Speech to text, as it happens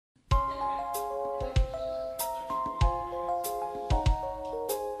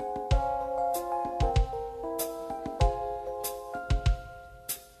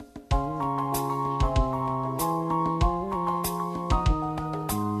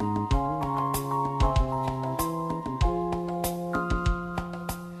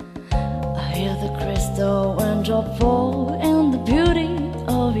the crystal raindrop fall and the beauty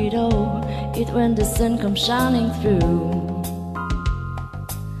of it all. It when the sun comes shining through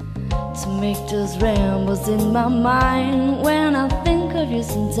to make those rainbows in my mind. When I think of you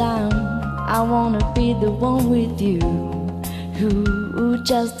sometime, I wanna be the one with you. Ooh,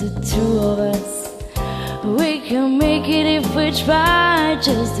 just the two of us. We can make it if we try.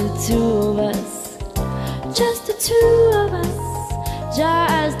 Just the two of us. Just the two of us.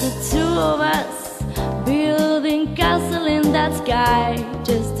 Just the two of us, building castle in that sky.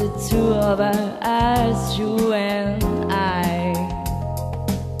 Just the two of us, you and I.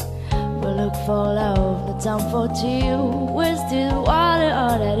 We look for love, no time for chill. Wasted water,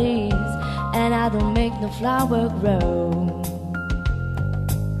 all that is, and I don't make no flower grow.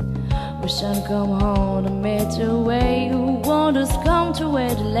 We shan't come home to meet your way. Who want us come to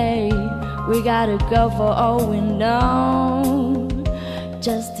where to lay? We gotta go for all we know.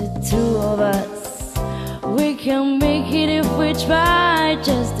 Just the two of us. We can make it if we try.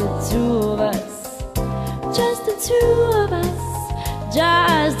 Just the two of us. Just the two of us.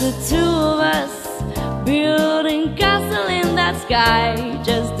 Just the two of us, building castle in that sky.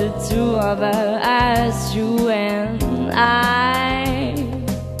 Just the two of us, you and I.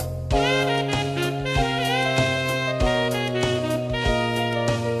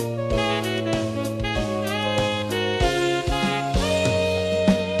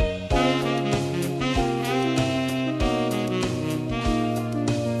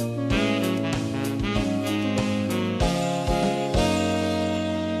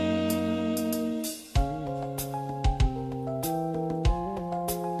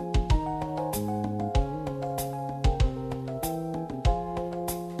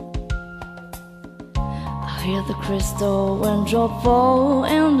 I hear the crystal raindrop fall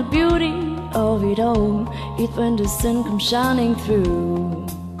and the beauty of it all. It when the sun comes shining through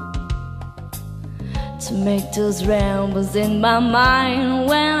to make those rainbows in my mind.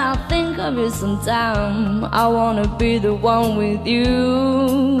 When I think of you sometime, I wanna be the one with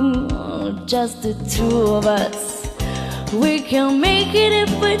you. Just the two of us. We can make it if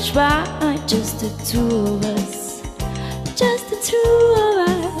we try. Just the two of us. Just the two of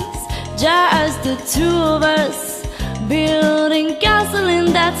us. Just the two of us, building castle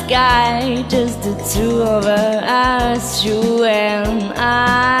in that sky. Just the two of us, you and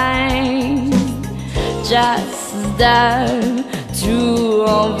I. Just the two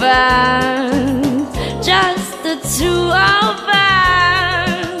of us. Just the two of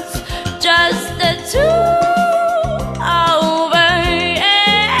us. Just the two of us.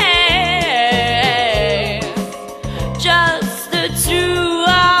 Just the two.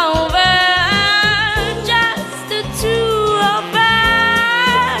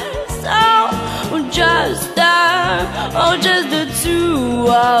 Oh, just the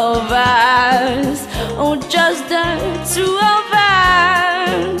two of us. Oh, just the two of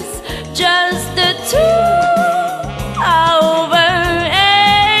us. Just the two of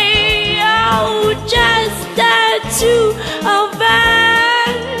us. Oh, just the two of us.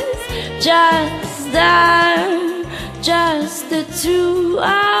 Just the two of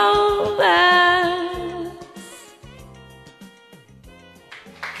us.